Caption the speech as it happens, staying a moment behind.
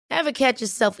Ever catch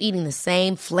yourself eating the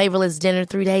same flavorless dinner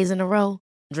 3 days in a row?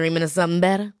 Dreaming of something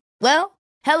better? Well,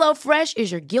 HelloFresh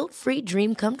is your guilt-free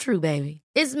dream come true, baby.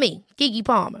 It's me, Keke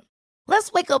Palmer.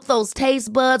 Let's wake up those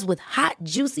taste buds with hot,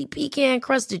 juicy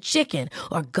pecan-crusted chicken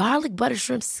or garlic butter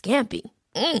shrimp scampi.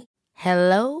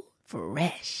 Hello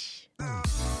Fresh.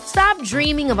 Stop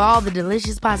dreaming of all the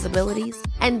delicious possibilities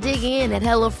and dig in at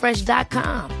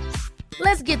HelloFresh.com.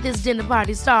 Let's get this dinner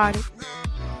party started.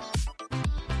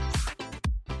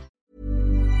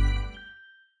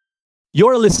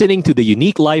 You're listening to the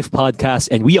Unique Life Podcast,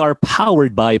 and we are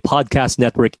powered by Podcast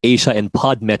Network Asia and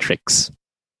Podmetrics.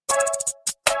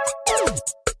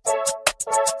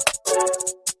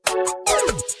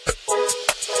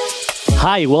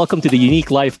 Hi, welcome to the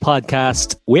Unique Life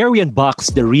Podcast, where we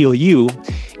unbox the real you.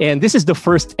 And this is the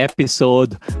first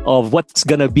episode of what's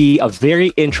going to be a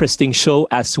very interesting show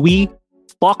as we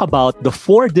talk about the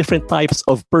 4 different types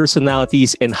of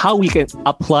personalities and how we can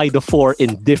apply the 4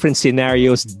 in different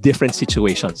scenarios, different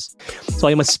situations. So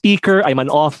I'm a speaker, I'm an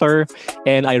author,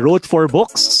 and I wrote 4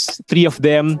 books. 3 of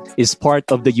them is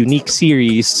part of the Unique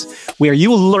series where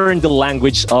you learn the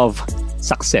language of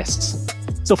success.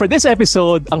 So for this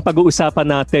episode, ang pag-uusapan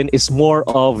natin is more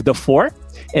of the 4.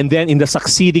 And then in the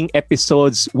succeeding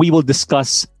episodes, we will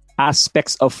discuss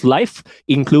aspects of life,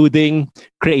 including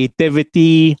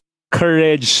creativity,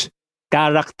 courage,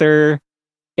 character,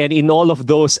 and in all of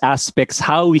those aspects,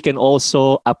 how we can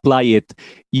also apply it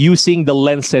using the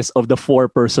lenses of the 4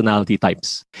 personality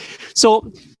types.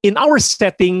 So in our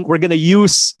setting, we're going to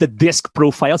use the DISC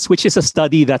profiles, which is a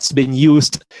study that's been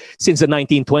used since the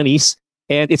 1920s.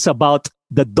 And it's about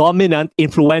the dominant,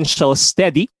 influential,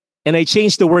 steady. And I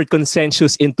changed the word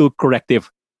consensus into corrective.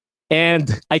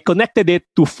 And I connected it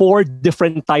to 4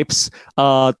 different types,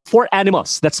 4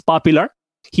 animals that's popular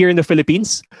here in the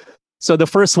Philippines. So the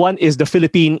first one is the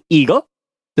Philippine eagle.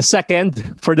 The second,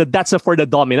 that's for the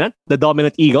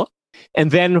dominant eagle.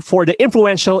 And then for the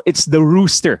influential, it's the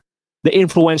rooster, the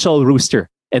influential rooster.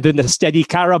 And then the steady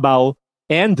carabao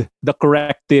and the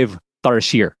corrective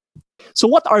tarsier. So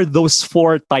what are those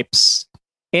 4 types?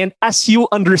 And as you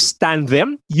understand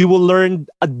them, you will learn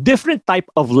a different type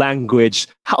of language,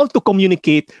 how to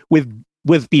communicate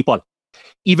with people.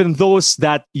 Even those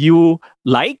that you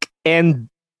like and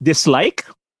dislike,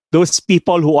 those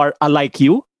people who are alike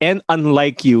you and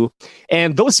unlike you,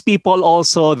 and those people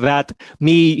also that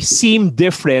may seem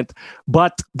different,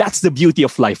 but that's the beauty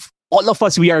of life. All of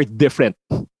us, we are different.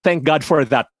 Thank God for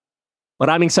that.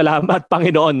 Maraming salamat,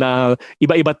 Panginoon, na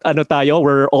iba-iba tayo.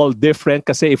 We're all different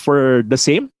kasi if we're the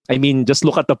same, I mean, just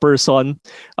look at the person,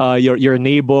 your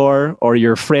neighbor or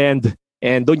your friend,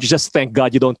 and don't you just thank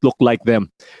God you don't look like them.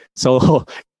 So,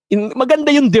 maganda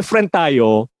yung different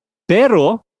tayo,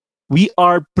 pero we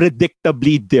are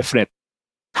predictably different.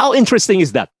 How interesting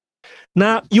is that?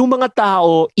 Na yung mga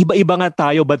tao, iba-iba nga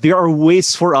tayo, but there are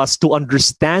ways for us to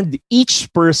understand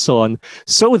each person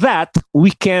so that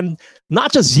we can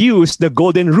not just use the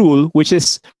golden rule, which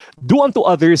is do unto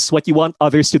others what you want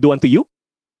others to do unto you,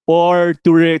 or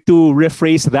to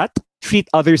rephrase that, treat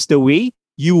others the way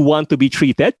you want to be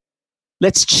treated.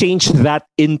 Let's change that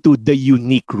into the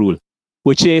unique rule,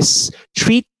 which is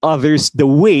treat others the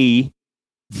way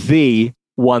they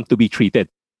want to be treated.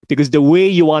 Because the way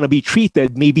you want to be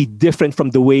treated may be different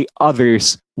from the way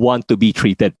others want to be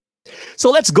treated. So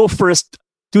let's go first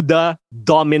to the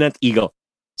dominant eagle.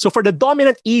 So for the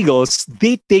dominant eagles,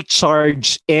 they take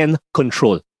charge and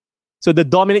control. So the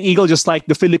dominant eagle, just like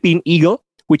the Philippine eagle,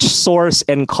 which soars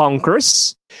and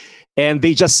conquers, and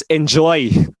they just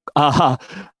enjoy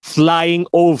flying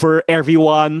over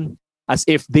everyone as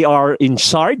if they are in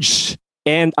charge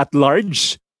and at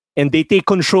large. And they take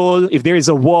control. If there is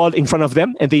a wall in front of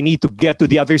them and they need to get to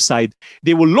the other side,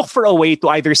 they will look for a way to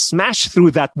either smash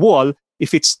through that wall.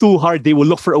 If it's too hard, they will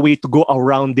look for a way to go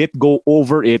around it, go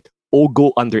over it, or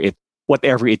go under it,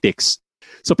 whatever it takes.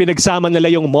 So pinagsama nila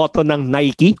yung motto ng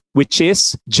Nike, which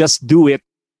is just do it,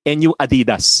 and yung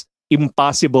Adidas,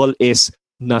 impossible is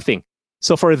nothing.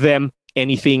 So for them,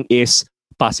 anything is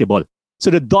possible. So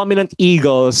the dominant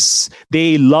eagles,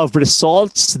 they love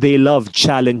results, they love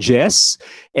challenges,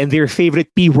 and their favorite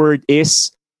P word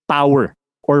is power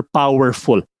or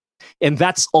powerful. And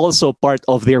that's also part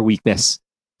of their weakness.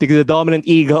 Because the dominant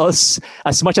eagles,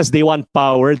 as much as they want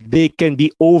power, they can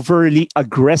be overly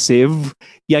aggressive.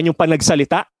 Yan yung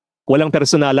panagsalita. Walang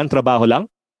personalan, trabaho lang.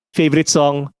 Favorite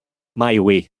song, My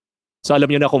Way. So alam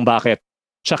nyo na kung bakit.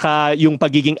 Tsaka yung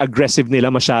pagiging aggressive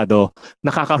nila masyado,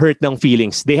 nakaka-hurt ng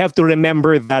feelings. They have to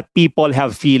remember that people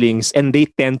have feelings and they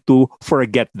tend to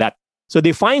forget that. So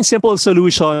they find simple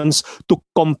solutions to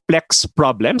complex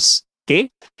problems. Okay?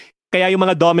 Kaya yung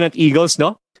mga dominant eagles,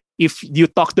 no? if you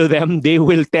talk to them, they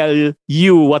will tell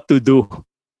you what to do,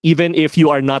 even if you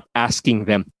are not asking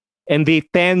them. And they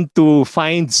tend to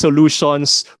find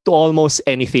solutions to almost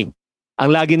anything.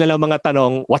 Ang lagi na lang mga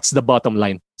tanong, what's the bottom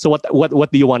line? So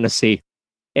what do you want to say?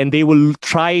 And they will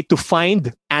try to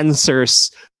find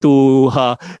answers to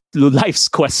life's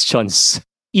questions,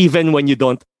 even when you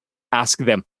don't ask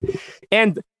them.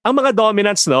 And ang mga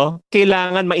dominants, no,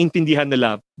 kailangan maintindihan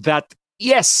nila that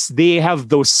yes, they have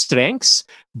those strengths,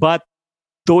 but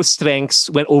those strengths,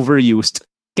 when overused,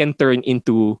 can turn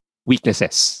into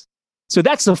weaknesses. So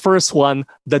that's the first one,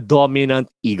 the dominant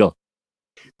eagle.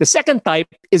 The second type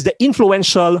is the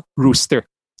influential rooster.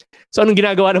 So anong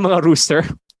ginagawa ng mga rooster?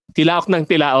 Tilaok ng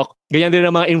tilaok. Ganyan din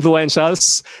ang mga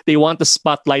influentials. They want the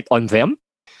spotlight on them.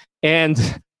 And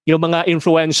yung mga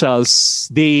influentials,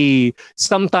 they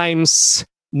sometimes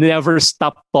never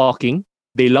stop talking.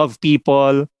 They love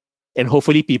people, and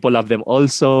hopefully people love them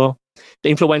also. The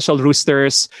influential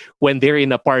roosters, when they're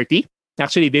in a party,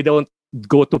 actually they don't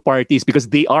go to parties because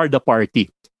they are the party.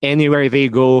 Anywhere they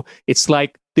go, it's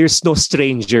like there's no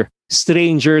stranger.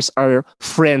 Strangers are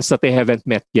friends that they haven't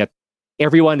met yet.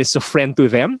 Everyone is a friend to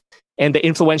them. And the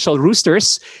influential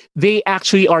roosters, they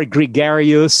actually are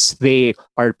gregarious. They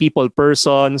are people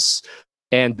persons.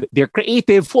 And they're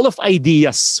creative, full of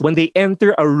ideas. When they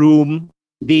enter a room,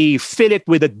 they fill it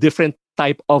with a different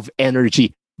type of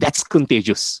energy. That's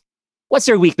contagious. What's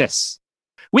their weakness?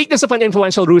 Weakness of an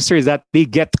influential rooster is that they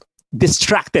get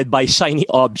distracted by shiny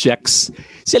objects.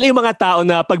 Sila yung mga tao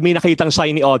na pag may nakitang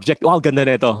shiny object, wow, ganda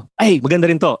na ito. Ay,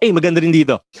 maganda rin to. Ay, maganda rin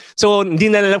dito. So,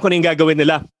 hindi na alam kung ano yung gagawin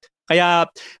nila.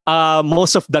 Kaya,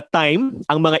 most of the time,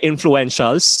 ang mga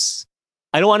influentials,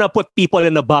 I don't want to put people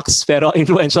in a box, pero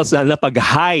influentials na pag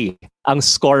high ang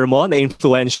score mo na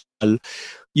influential,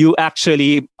 you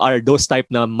actually are those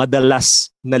type na madalas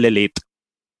nalilate.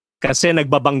 Kasi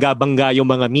nagbabangga-bangga yung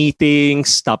mga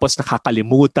meetings, tapos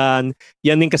nakakalimutan.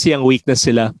 Yan din kasi ang weakness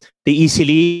sila. They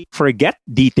easily forget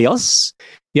details.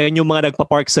 Yan yung mga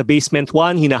nagpa-park sa basement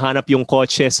 1, hinahanap yung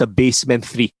kotse sa basement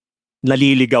 3.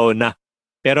 Naliligaw na.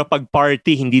 Pero pag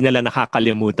party, hindi nila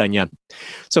nakakalimutan yan.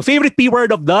 So favorite P word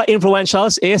of the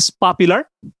influentials is popular.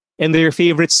 And their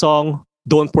favorite song,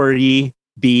 Don't Worry,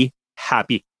 Be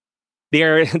Happy.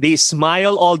 They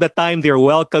smile all the time. They're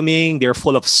welcoming. They're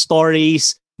full of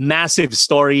stories. Massive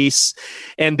stories,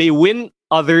 and they win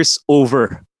others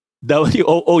over.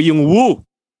 Yung woo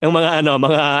ng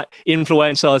mga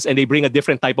influentials, and they bring a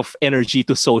different type of energy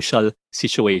to social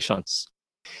situations.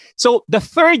 So the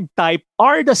third type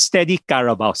are the steady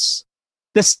carabaos.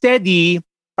 The steady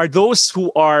are those who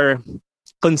are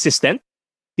consistent.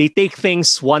 They take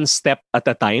things one step at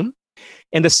a time.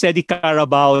 And the steady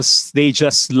carabaos, they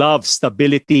just love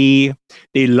stability.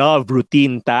 They love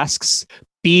routine tasks.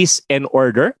 Peace and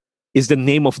order is the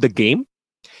name of the game.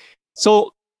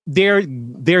 So they're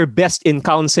best in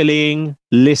counseling,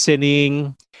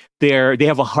 listening. They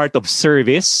have a heart of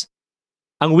service.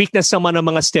 Ang weakness naman ng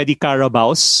mga steady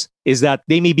carabaos is that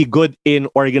they may be good in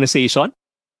organization.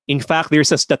 In fact,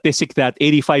 there's a statistic that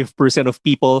 85% of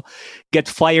people get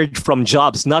fired from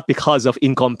jobs not because of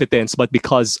incompetence but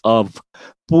because of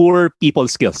poor people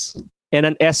skills. And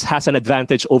an S has an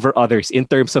advantage over others in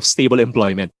terms of stable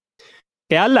employment.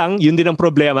 Kaya lang, yun din ang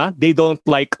problema, they don't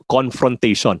like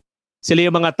confrontation. Sila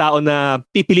yung mga tao na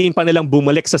pipiliin pa nilang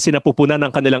bumalik sa sinapupunan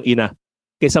ng kanilang ina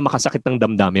kaysa makasakit ng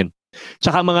damdamin.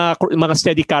 Tsaka mga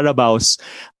steady carabaos,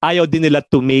 ayaw din nila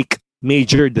to make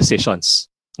major decisions.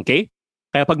 Okay?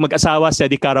 Kaya pag mag-asawa,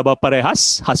 steady carabao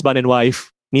parehas, husband and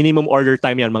wife, minimum order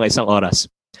time yan, mga 1 oras.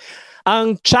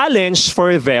 Ang challenge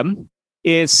for them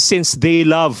is since they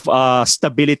love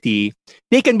stability,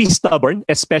 they can be stubborn,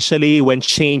 especially when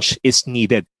change is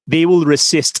needed. They will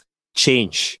resist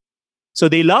change. So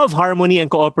they love harmony and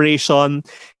cooperation,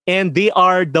 and they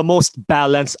are the most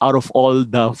balanced out of all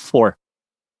the 4.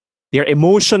 They're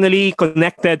emotionally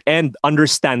connected and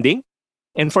understanding.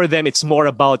 And for them, it's more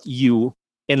about you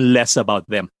and less about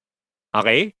them.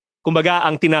 Okay? Kumbaga,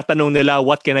 ang tinatanong nila,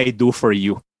 what can I do for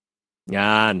you?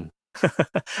 Yan.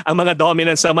 Ang mga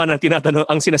dominants naman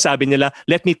ang sinasabi nila,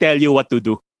 let me tell you what to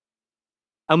do.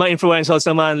 Ang mga influentials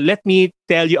naman, let me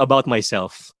tell you about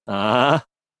myself.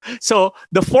 So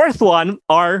the fourth one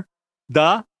are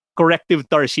the corrective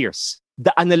tarsiers,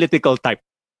 the analytical type.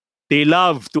 They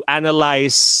love to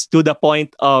analyze to the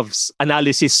point of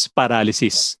analysis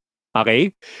paralysis.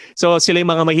 Okay? So sila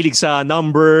yung mga mahilig sa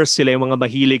numbers, sila yung mga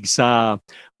mahilig sa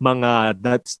mga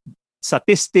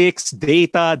statistics,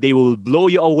 data. They will blow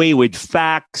you away with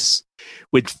facts,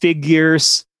 with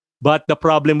figures. But the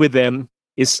problem with them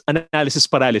is analysis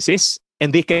paralysis,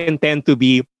 and they can tend to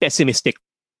be pessimistic,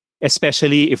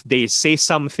 especially if they say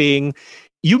something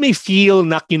you may feel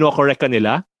na kino-correct ka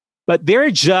nila, but they're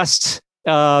just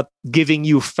giving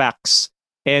you facts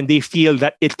and they feel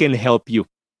that it can help you.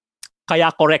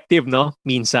 Kaya corrective, no?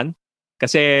 Minsan.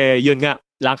 Kasi yun nga,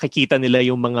 nakikita nila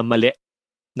yung mga mali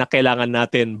na kailangan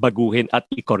natin baguhin at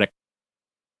i-correct.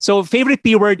 So, favorite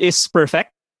P word is perfect.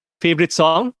 Favorite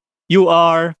song? You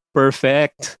Are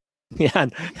Perfect.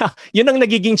 Yan. Yun ang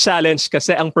nagiging challenge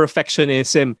kasi ang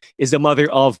perfectionism is the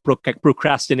mother of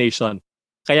procrastination.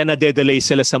 Kaya nade-delay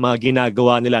sila sa mga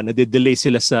ginagawa nila, nade-delay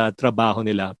sila sa trabaho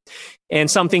nila. And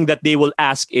something that they will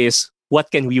ask is, what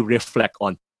can we reflect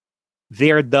on?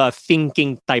 They're the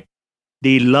thinking type.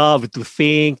 They love to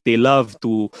think, they love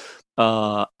to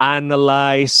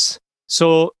analyze.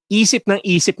 So, isip ng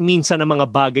isip minsan ng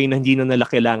mga bagay na hindi na nila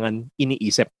kailangan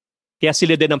iniisip. Kaya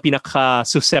sila din ang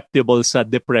pinaka-susceptible sa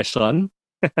depression,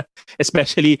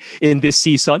 especially in this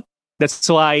season. That's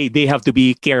why they have to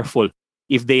be careful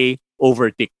if they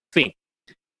overthink.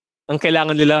 Ang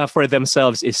kailangan nila for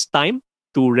themselves is time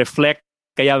to reflect.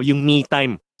 Kaya yung me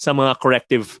time sa mga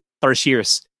corrective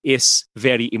tarsiers is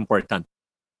very important.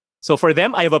 So for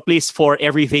them, I have a place for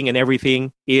everything and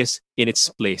everything is in its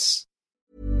place.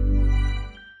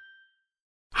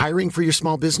 Hiring for your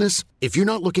small business? If you're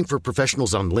not looking for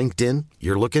professionals on LinkedIn,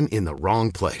 you're looking in the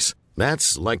wrong place.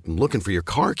 That's like looking for your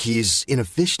car keys in a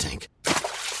fish tank.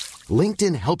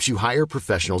 LinkedIn helps you hire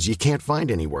professionals you can't find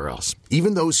anywhere else,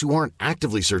 even those who aren't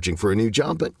actively searching for a new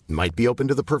job but might be open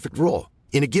to the perfect role.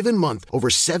 In a given month, over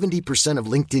 70% of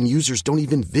LinkedIn users don't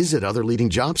even visit other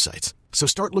leading job sites. So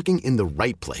start looking in the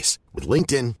right place. With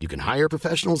LinkedIn, you can hire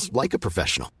professionals like a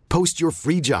professional. Post your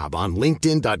free job on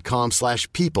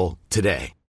linkedin.com/people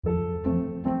today.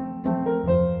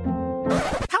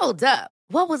 Hold up.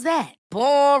 What was that?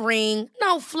 Boring.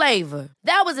 No flavor.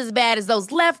 That was as bad as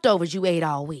those leftovers you ate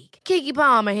all week. Keke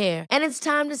Palmer here, and it's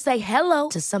time to say hello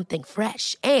to something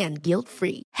fresh and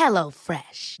guilt-free. Hello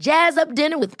Fresh. Jazz up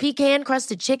dinner with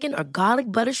pecan-crusted chicken or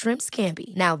garlic butter shrimp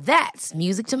scampi. Now that's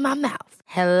music to my mouth.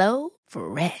 Hello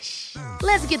Fresh.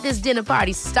 Let's get this dinner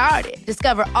party started.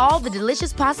 Discover all the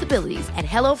delicious possibilities at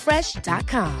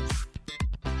hellofresh.com.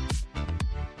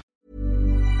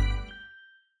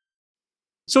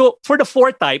 So, for the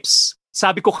 4 types,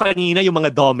 sabi ko kanina yung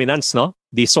mga dominants, no?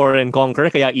 The soar and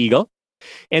conquer, kaya eagle.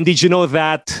 And did you know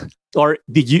that, or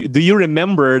do you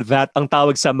remember that ang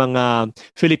tawag sa mga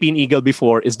Philippine eagle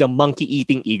before is the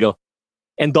monkey-eating eagle?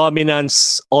 And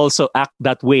dominants also act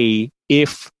that way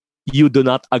if you do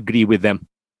not agree with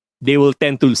them. They will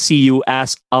tend to see you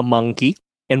as a monkey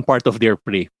and part of their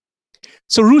prey.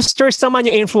 So roosters naman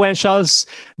yung influentials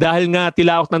dahil nga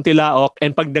tilaok ng tilaok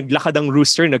and pag naglakad ang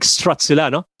rooster, nag-strut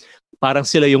sila, no? Parang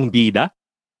sila yung bida.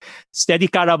 Steady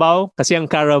Carabao, kasi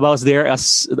ang Carabao's there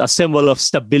as a symbol of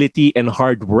stability and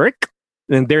hard work.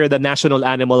 And they're the national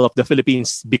animal of the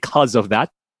Philippines because of that.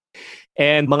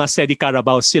 And mga Steady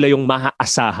Carabao, sila yung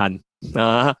maaasahan.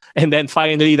 And then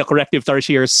finally, the corrective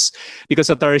tarsiers,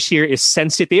 because the tarsier is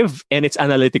sensitive and it's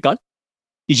analytical.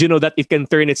 Did you know that it can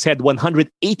turn its head 180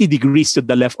 degrees to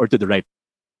the left or to the right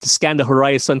to scan the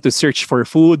horizon, to search for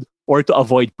food, or to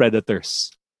avoid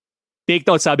predators? Take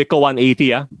note, sabi ko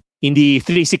 180, hindi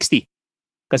 360.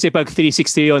 Kasi pag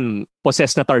 360 yun,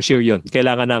 possessed na tarsier yun.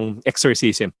 Kailangan ng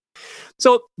exorcism.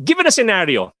 So, given a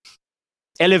scenario,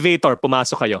 elevator,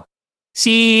 pumasok kayo.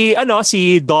 Si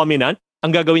dominant,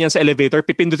 ang gagawin niya sa elevator,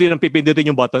 pipindutin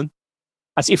yung button.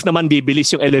 As if naman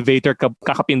bibilis yung elevator,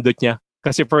 kakapindot niya.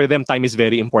 Kasi for them, time is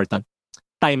very important.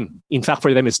 Time, in fact,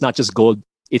 for them, is not just gold.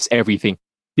 It's everything.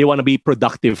 They want to be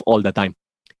productive all the time.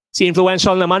 Si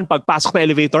influential naman, pagpasok na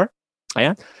elevator,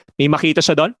 ayan, may makita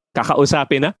siya doon,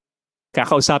 kakausapin na.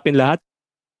 Kakausapin lahat.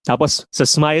 Tapos sa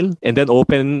smile and then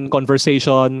open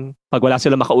conversation. Pag wala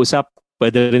sila makausap,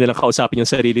 pwede rin nilang kausapin yung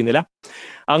sarili nila.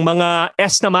 Ang mga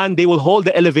S naman, they will hold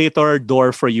the elevator door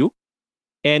for you.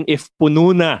 And if puno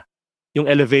na yung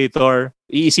elevator,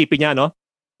 iisipin niya, no?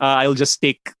 I'll just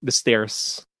take the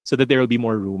stairs so that there will be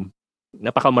more room.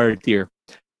 Napaka-martyr.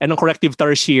 And ang corrective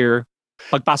tarsier,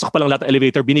 pagpasok pa lang lahat ng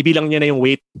elevator, binibilang niya na yung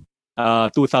weight.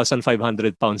 2,500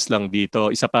 pounds lang dito.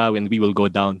 Isa pa when we will go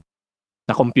down.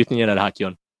 Na-compute niya na lahat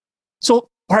yun. So,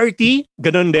 party,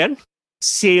 ganun din.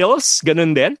 Sales,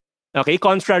 ganun din. Okay,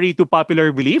 contrary to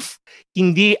popular belief,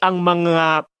 hindi ang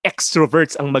mga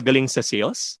extroverts ang magaling sa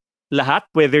sales. Lahat,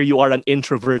 whether you are an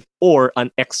introvert or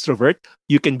an extrovert,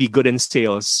 you can be good in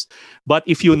sales. But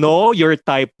if you know your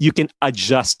type, you can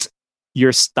adjust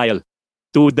your style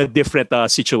to the different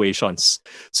situations.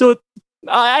 So,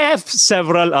 I have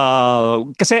several,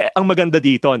 kasi ang maganda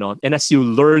dito, no? And as you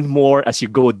learn more, as you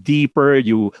go deeper,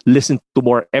 you listen to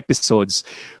more episodes,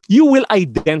 you will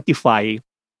identify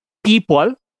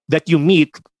people that you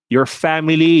meet your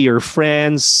family, your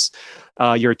friends,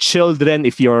 your children,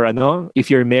 if you're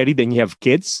married and you have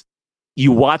kids,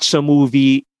 you watch a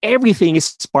movie, everything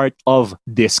is part of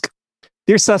disc.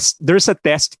 There's a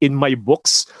test in my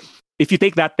books. If you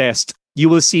take that test, you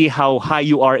will see how high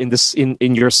you are in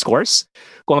your scores.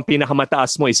 Kung ang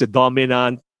pinakamataas mo is a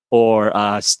dominant or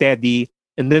steady,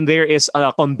 and then there is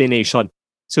a combination.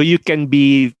 So you can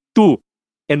be 2,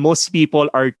 and most people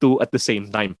are 2 at the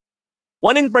same time.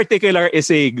 One in particular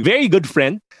is a very good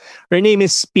friend. Her name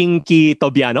is Pinky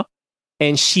Tobiano,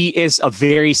 and she is a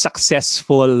very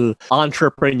successful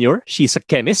entrepreneur. She's a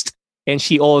chemist, and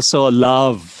she also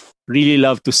really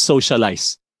love to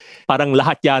socialize. Parang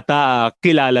lahat yata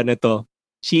kilala nito.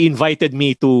 She invited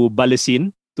me to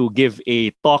Balesin to give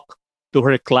a talk to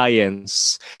her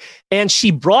clients. And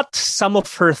she brought some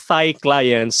of her Thai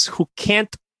clients who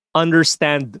can't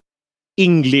understand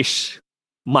English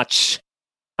much.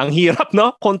 Ang hirap,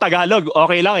 no? Kung Tagalog,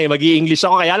 okay lang mag-i-English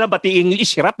ako. Kaya lang pati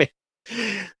English, hirap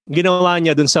Ginawa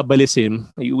niya dun sa Balesin.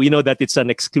 We know that it's an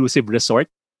exclusive resort.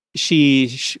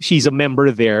 She's a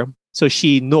member there. So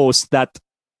she knows that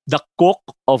the cook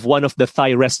of one of the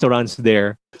Thai restaurants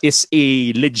there is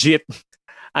a legit,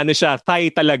 Thai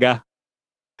talaga.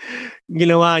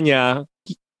 Ginawa niya,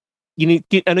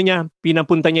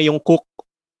 pinapunta niya yung cook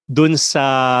dun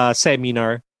sa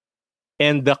seminar,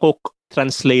 and the cook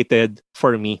translated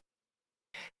for me.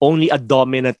 Only a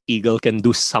dominant eagle can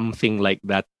do something like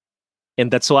that. And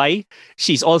that's why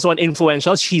she's also an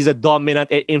influential. She's a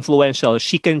dominant and influential.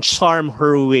 She can charm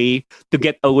her way to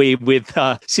get away with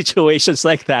situations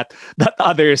like that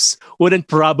others wouldn't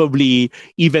probably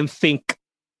even think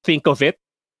of it.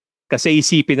 Kasi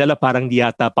isipin nila parang di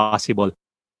yata possible.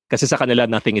 Kasi sa kanila,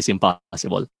 nothing is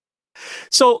impossible.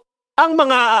 So, ang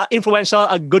mga influential,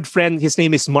 a good friend, his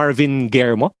name is Marvin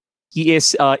Guillermo. He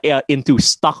is into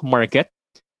stock market.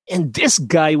 And this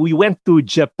guy, we went to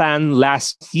Japan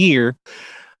last year.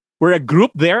 We're a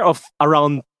group there of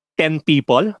around 10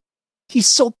 people. He's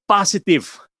so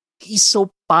positive.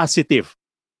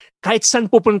 Kahit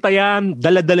saan pupunta yan,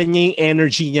 dala-dala niya yung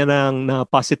energy niya ng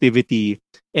positivity.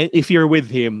 And if you're with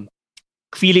him,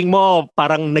 feeling mo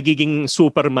parang nagiging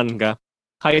Superman ka.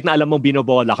 Kahit na alam mo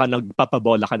binobola ka,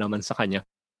 nagpapabola ka naman sa kanya.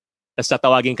 Tapos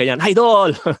tatawagin ka yan,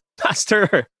 Idol!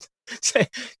 Master!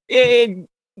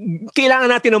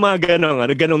 Kailangan natin ng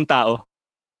mga ganong tao.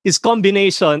 His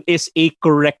combination is a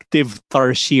corrective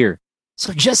tarsier.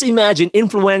 So just imagine,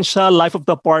 influential, life of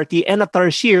the party, and a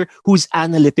tarsier who's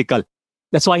analytical.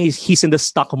 That's why he's in the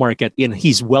stock market and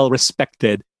he's well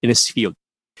respected in his field.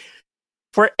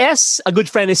 For S, a good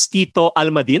friend is Tito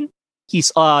Almadin.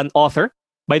 He's an author.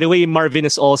 By the way, Marvin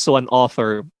is also an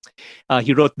author.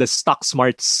 He wrote the Stock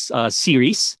Smarts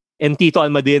series. And Tito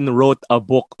Almadin wrote a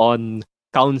book on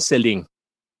counseling.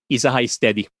 He's a high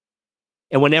steady.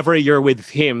 And whenever you're with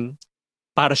him,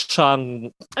 para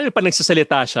siyang, pa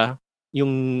nagsasalita siya,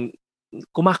 yung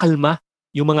kumakalma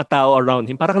yung mga tao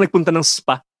around him. Parang nagpunta ng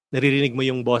spa. Naririnig mo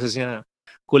yung boses niya.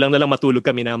 Kulang na lang matulog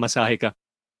kami na masahe ka.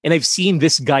 And I've seen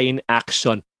this guy in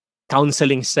action.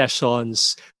 Counseling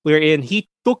sessions wherein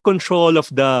he took control of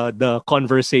the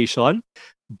conversation,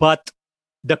 but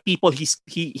the people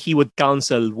he would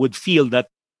counsel would feel that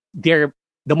they're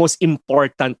the most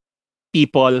important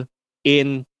people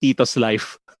in Tito's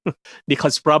life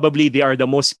because probably they are the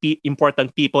most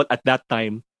important people at that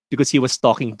time because he was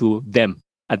talking to them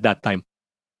at that time.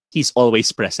 He's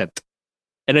always present.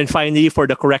 And then finally, for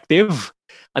the corrective,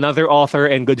 another author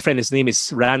and good friend, his name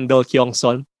is Randall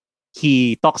Kyongson.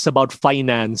 He talks about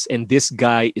finance and this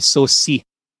guy is so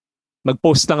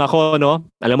Mag-post lang ako, no?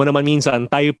 Alam mo naman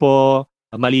minsan, typo,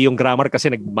 mali yung grammar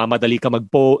kasi nagmamadali ka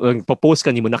magpo-post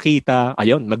ka, hindi mo nakita.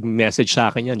 Ayun, mag-message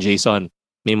sa akin yan, Jason,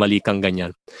 may mali kang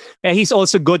ganyan. He's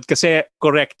also good kasi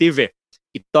corrective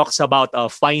He talks about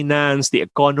finance, the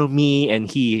economy, and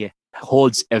he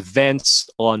holds events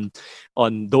on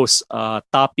those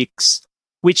topics,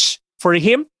 which for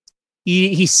him,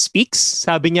 he speaks.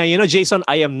 Sabi niya, Jason,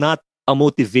 I am not a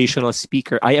motivational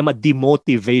speaker. I am a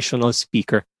demotivational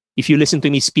speaker. If you listen to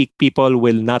me speak, people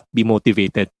will not be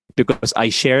motivated because I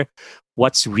share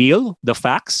what's real, the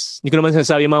facts. Hindi ko naman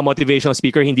sinasabi mga motivational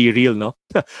speaker, hindi real, no?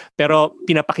 Pero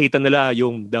pinapakita nila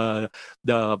yung the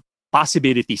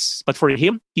possibilities. But for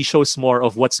him, he shows more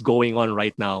of what's going on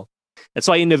right now. That's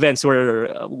why in events,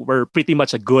 we're pretty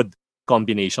much a good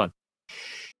combination.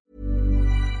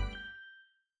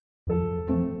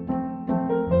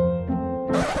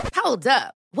 Hold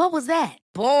up. What was that?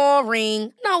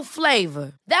 Boring. No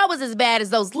flavor. That was as bad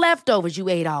as those leftovers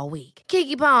you ate all week.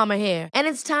 Keke Palmer here, and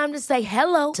it's time to say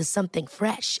hello to something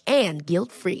fresh and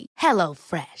guilt-free. Hello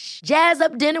Fresh. Jazz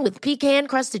up dinner with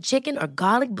pecan-crusted chicken or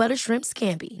garlic butter shrimp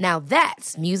scampi. Now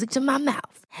that's music to my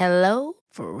mouth. Hello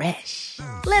Fresh.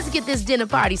 Let's get this dinner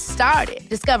party started.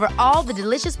 Discover all the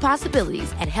delicious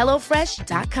possibilities at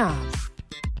hellofresh.com.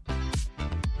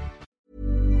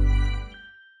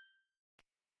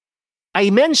 I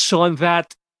mentioned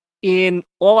that in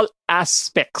all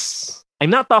aspects, I'm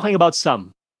not talking about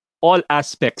some, all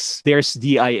aspects, there's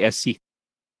DISC.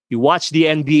 You watch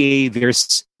the NBA,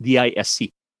 there's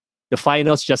DISC. The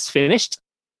finals just finished.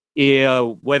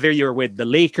 Whether you're with the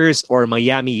Lakers or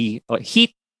Miami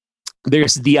Heat,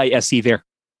 there's DISC there.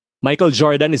 Michael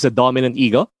Jordan is a dominant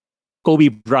Eagle. Kobe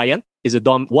Bryant was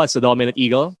a dominant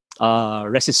Eagle.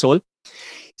 Rest his soul.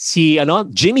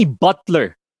 Jimmy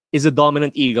Butler is a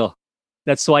dominant Eagle.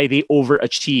 That's why they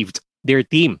overachieved their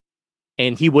team.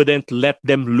 And he wouldn't let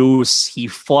them lose. He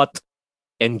fought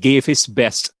and gave his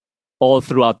best all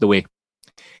throughout the way.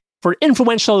 For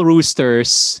influential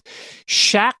roosters,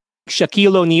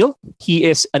 Shaquille O'Neal, he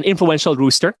is an influential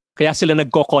rooster. Kaya sila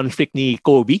nagko-conflict ni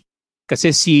Kobe.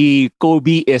 Kasi si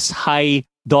Kobe is high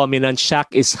dominant,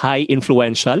 Shaq is high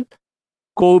influential.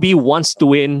 Kobe wants to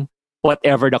win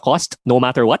whatever the cost, no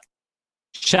matter what.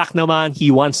 Shaq naman, he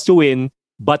wants to win,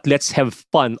 but let's have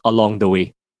fun along the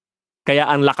way. Kaya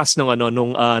ang lakas nung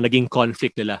naging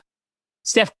conflict nila.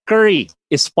 Steph Curry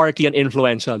is partly an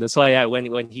influential. That's why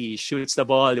when he shoots the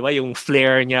ball, diba, yung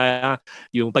flair niya,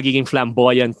 yung pagiging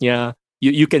flamboyant niya,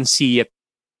 you can see it.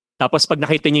 Tapos pag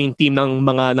nakita niyo yung team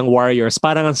ng Warriors,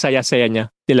 parang ang saya-saya niya,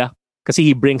 nila. Kasi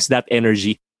he brings that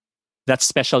energy. That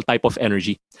special type of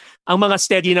energy. Ang mga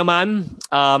steady naman,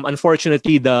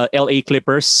 unfortunately, the LA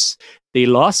Clippers, they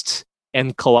lost.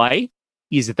 And Kawhi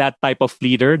is that type of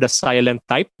leader, the silent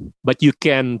type. But you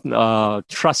can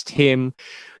trust him.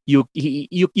 You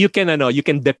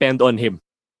can depend on him.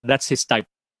 That's his type.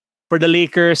 For the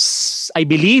Lakers, I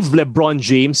believe LeBron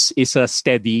James is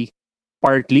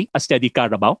partly a steady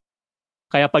Carabao.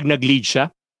 Kaya pag nag-lead siya,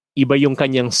 iba yung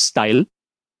kanyang style.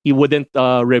 He wouldn't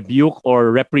rebuke or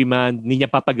reprimand. Hindi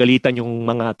niya papagalitan yung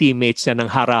mga teammates niya ng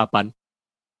harapan.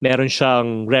 Meron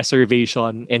siyang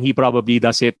reservation and he probably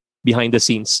does it behind the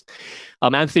scenes.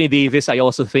 Anthony Davis, I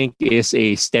also think, is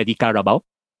a steady Carabao.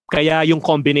 Kaya yung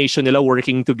combination nila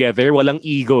working together, walang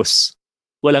egos.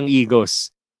 Walang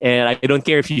egos. And I don't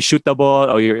care if you shoot the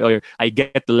ball or I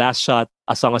get the last shot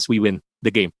as long as we win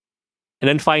the game. And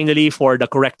then finally, for the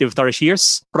corrective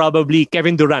Tarsiers, probably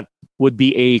Kevin Durant would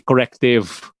be a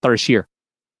corrective Tarsier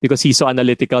because he's so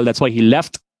analytical. That's why he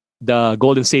left the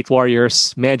Golden State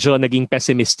Warriors. Medyo naging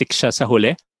pessimistic siya sa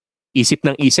huli. Isip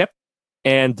ng isip.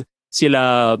 And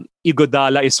sila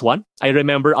Iguodala is one. I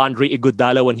remember Andre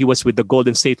Iguodala when he was with the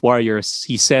Golden State Warriors.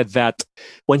 He said that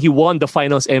when he won the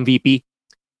Finals MVP,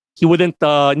 he wouldn't,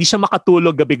 hindi siya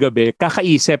makatulog gabi-gabi.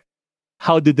 Kakaisip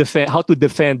how to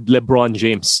defend LeBron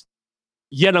James.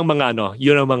 Yan ang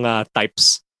mga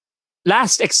types.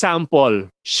 Last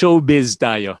example, showbiz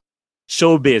tayo.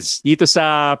 Showbiz dito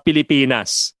sa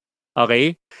Pilipinas.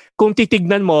 Okay? Kung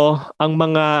titignan mo ang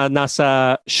mga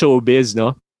nasa showbiz,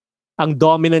 no? Ang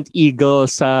dominant eagle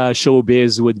sa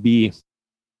showbiz would be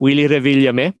Willie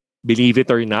Revillame, believe it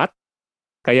or not.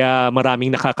 Kaya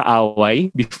maraming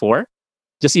nakakaaway before.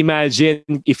 Just imagine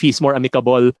if he's more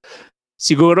amicable.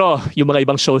 Siguro, yung mga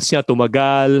ibang shows niya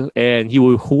tumagal and he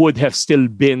would have still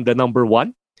been the number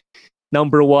one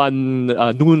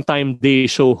noontime day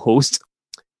show host.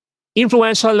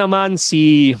 Influential naman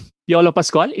si Piolo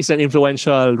Pascual is an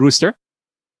influential rooster.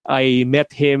 I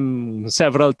met him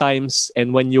several times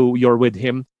and when you're with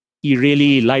him, he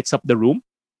really lights up the room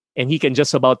and he can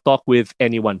just about talk with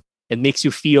anyone and makes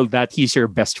you feel that he's your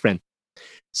best friend.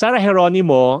 Sarah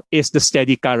Geronimo is the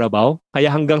steady Carabao. Kaya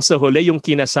hanggang sa huli yung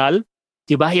kinasal,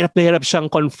 diba, hirap na hirap siyang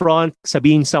confront,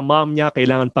 sabihin sa mom niya,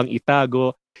 kailangan pang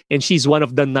itago. And she's one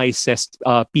of the nicest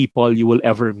people you will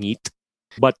ever meet.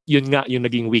 But yun nga, yung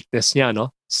naging weakness niya, no?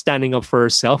 Standing up for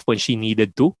herself when she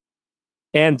needed to.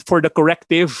 And for the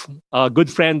corrective,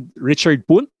 good friend Richard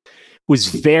Poon, who's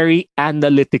very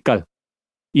analytical.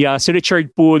 Yeah, si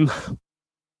Richard Poon,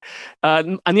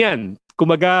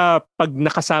 kumaga, pag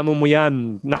nakasama mo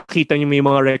yan, nakita niyo may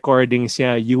mga recordings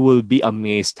niya, you will be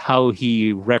amazed how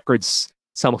he records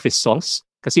some of his songs.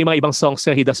 Kasi yung mga ibang songs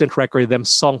niya, he doesn't record them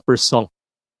song per song.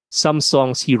 Some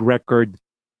songs he records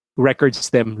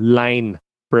them line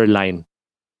per line.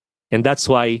 And that's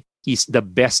why he's the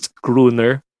best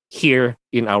crooner here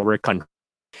in our country.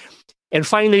 And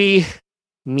finally,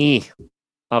 me.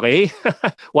 Okay?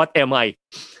 What am I?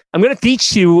 I'm going to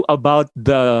teach you about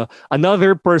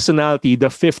another personality, the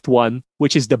fifth one,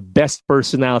 which is the best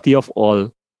personality of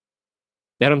all.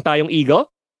 Meron tayong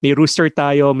eagle, may rooster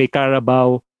tayo, may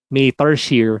carabao, may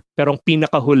tarsier, pero ang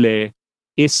pinakahuli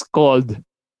is called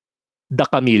the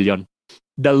chameleon,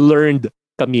 the learned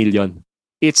chameleon.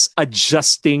 It's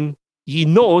adjusting. He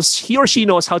or she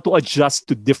knows how to adjust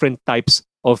to different types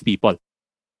of people.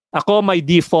 Ako, my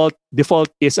default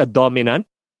is a dominant,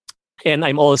 and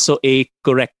I'm also a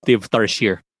corrective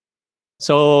tarsier.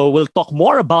 So we'll talk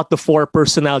more about the 4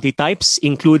 personality types,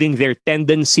 including their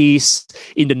tendencies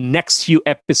in the next few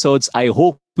episodes. I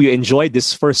hope you enjoyed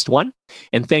this first one.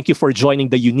 And thank you for joining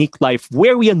the Unique Life,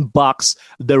 where we unbox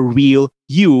the real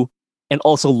you and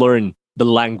also learn the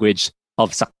language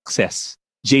of success.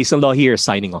 Jason Law here,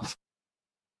 signing off.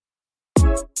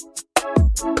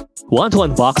 Want to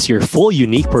unbox your full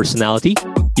unique personality?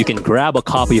 You can grab a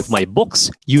copy of my books,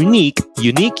 Unique,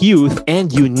 Unique Youth,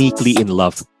 and Uniquely in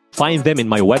Love. Find them in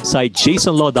my website,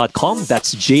 jasonlaw.com.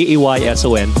 That's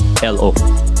JAYSONLO.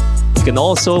 You can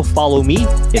also follow me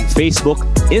in Facebook,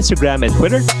 Instagram, and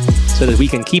Twitter so that we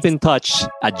can keep in touch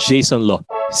at Jason Law.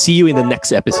 See you in the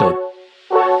next episode.